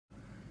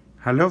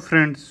Hello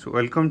friends,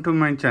 welcome to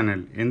my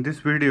channel. In this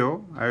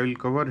video, I will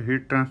cover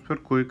heat transfer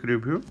quick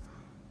review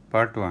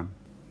part 1.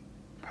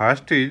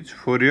 First is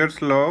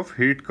Fourier's law of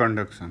heat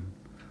conduction.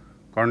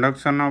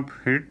 Conduction of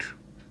heat.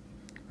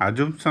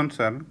 Assumptions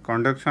are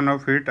conduction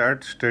of heat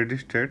at steady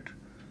state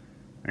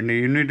and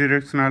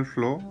unidirectional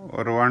flow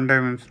or one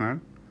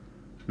dimensional,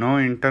 no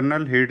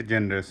internal heat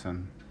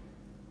generation.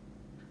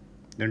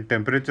 Then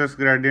temperature's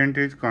gradient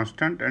is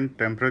constant and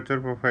temperature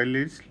profile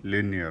is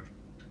linear.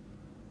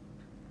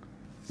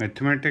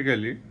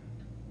 Mathematically,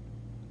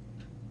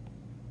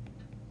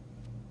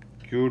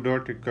 Q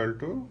dot equal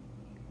to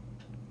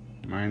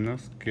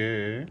minus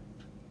K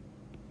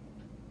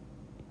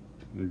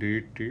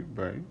dt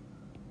by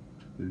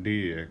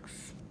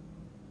dx.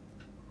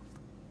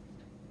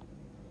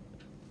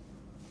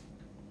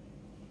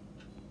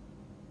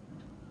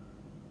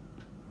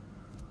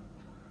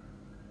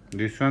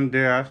 This one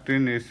they asked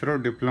in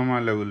ISRO diploma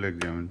level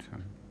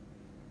examination.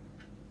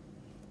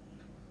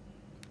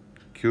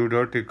 Q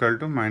dot equal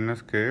to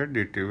minus K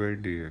dt by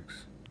dx.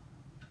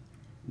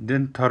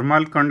 Then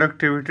thermal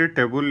conductivity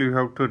table you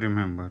have to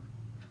remember.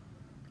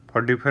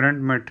 For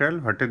different material,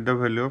 what is the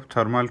value of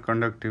thermal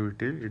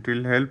conductivity? It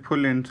will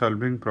helpful in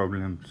solving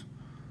problems.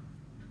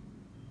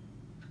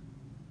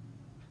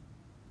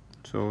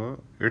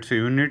 So its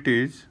unit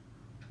is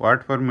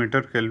watt per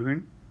meter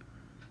Kelvin.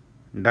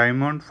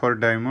 Diamond, for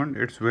diamond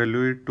its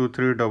value is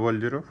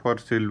 2300, for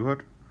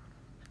silver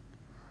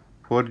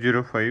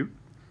 405,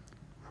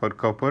 for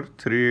copper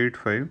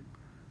 385,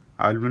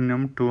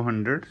 aluminum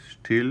 200,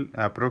 steel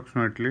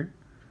approximately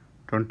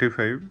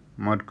 25,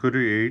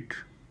 mercury 8,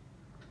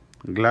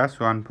 glass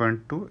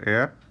 1.2,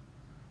 air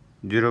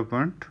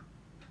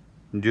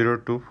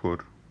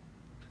 0.024,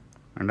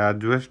 and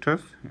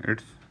asbestos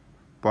it's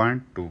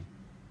 0.2.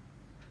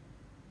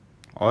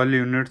 All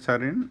units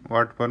are in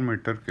watt per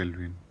meter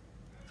Kelvin.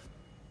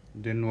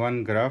 Then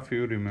one graph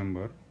you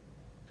remember,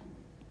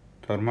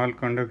 thermal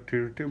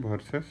conductivity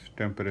versus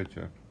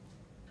temperature,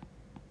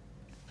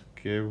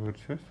 K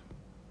versus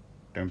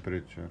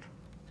temperature.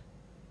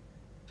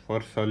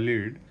 For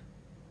solid,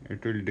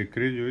 it will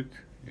decrease with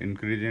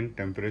increase in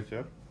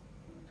temperature,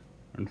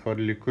 and for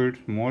liquids,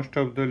 most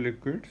of the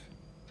liquids,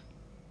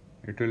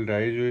 it will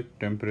rise with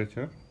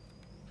temperature,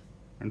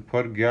 and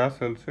for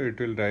gas also it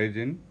will rise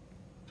in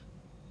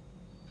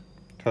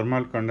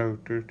thermal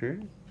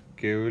conductivity,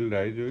 K will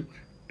rise with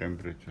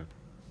temperature.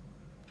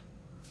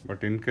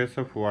 But in case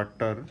of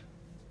water,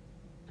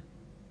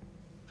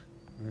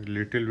 a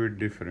little bit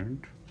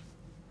different.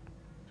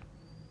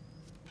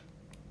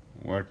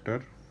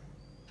 Water,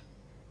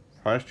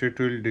 first it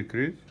will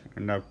decrease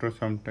and after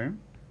some time,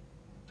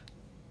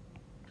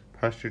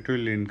 first it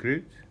will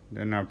increase,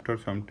 then after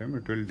some time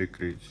it will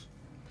decrease.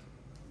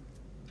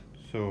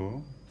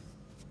 So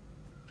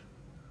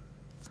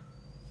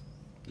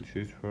this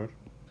is for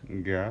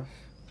gas,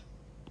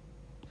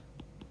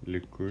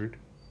 liquid,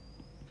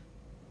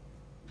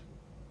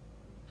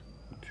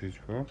 this is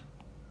for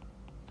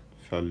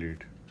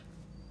solid,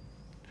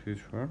 this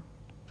is for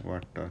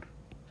water.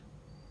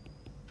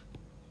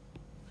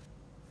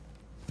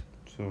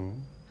 So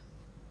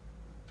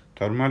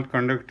thermal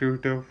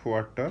conductivity of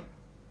water,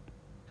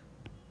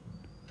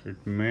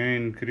 it may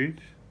increase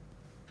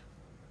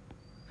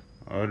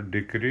or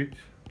decrease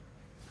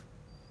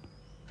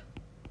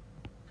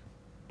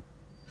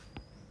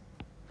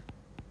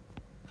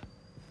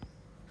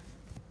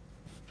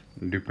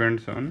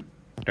depends on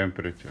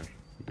temperature.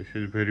 This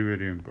is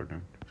very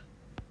important.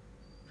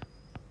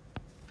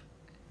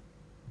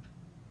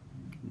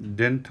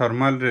 Then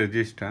thermal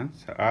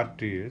resistance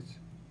RTH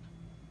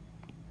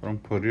from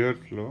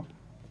Fourier's law,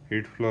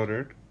 heat flow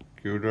rate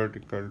Q dot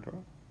equal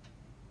to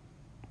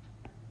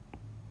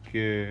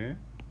K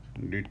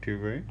dt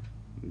by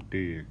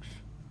dx.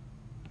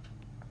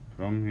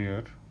 From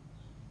here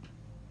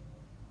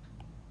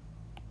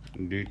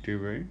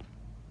dt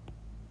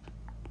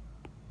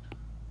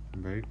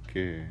by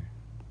K.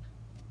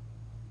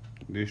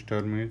 This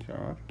term is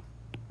our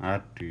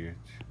RTH,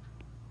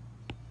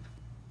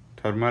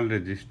 thermal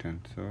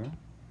resistance. So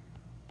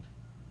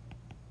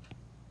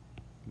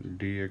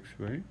dx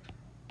by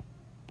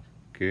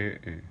Ka.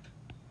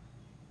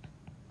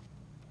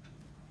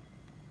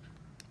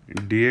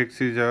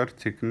 Dx is our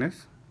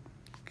thickness,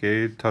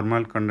 K is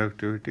thermal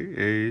conductivity,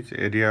 A is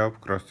area of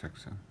cross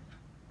section.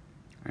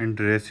 And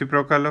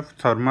reciprocal of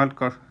thermal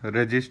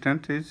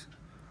resistance is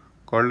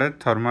called as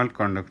thermal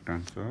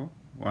conductance. So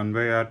 1 by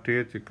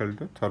RTH equal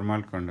to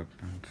thermal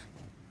conductance.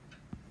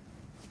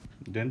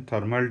 Then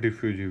thermal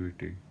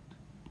diffusivity.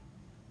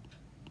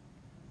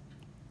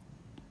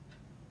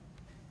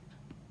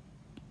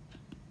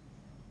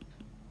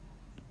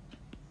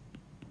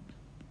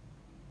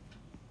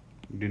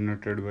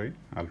 Denoted by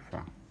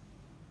alpha.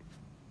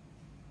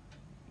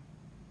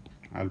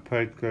 Alpha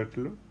is equal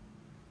to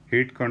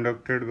heat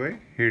conducted by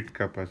heat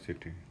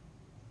capacity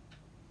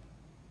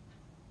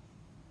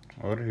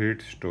or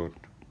heat stored.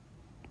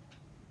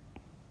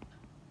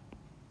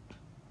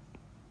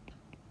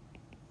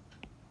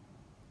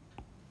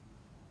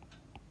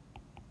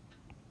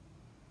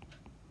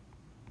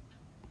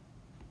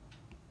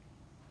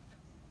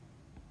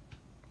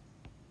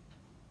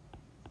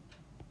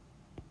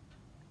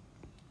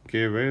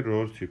 K by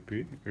rho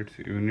Cp. Its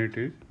unit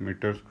is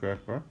meter square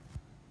per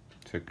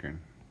second.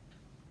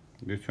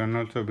 This one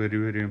also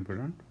very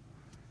important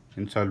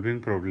in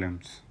solving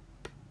problems.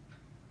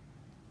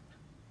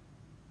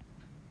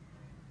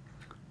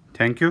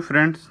 Thank you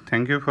friends.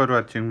 Thank you for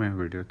watching my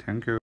video.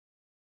 Thank you.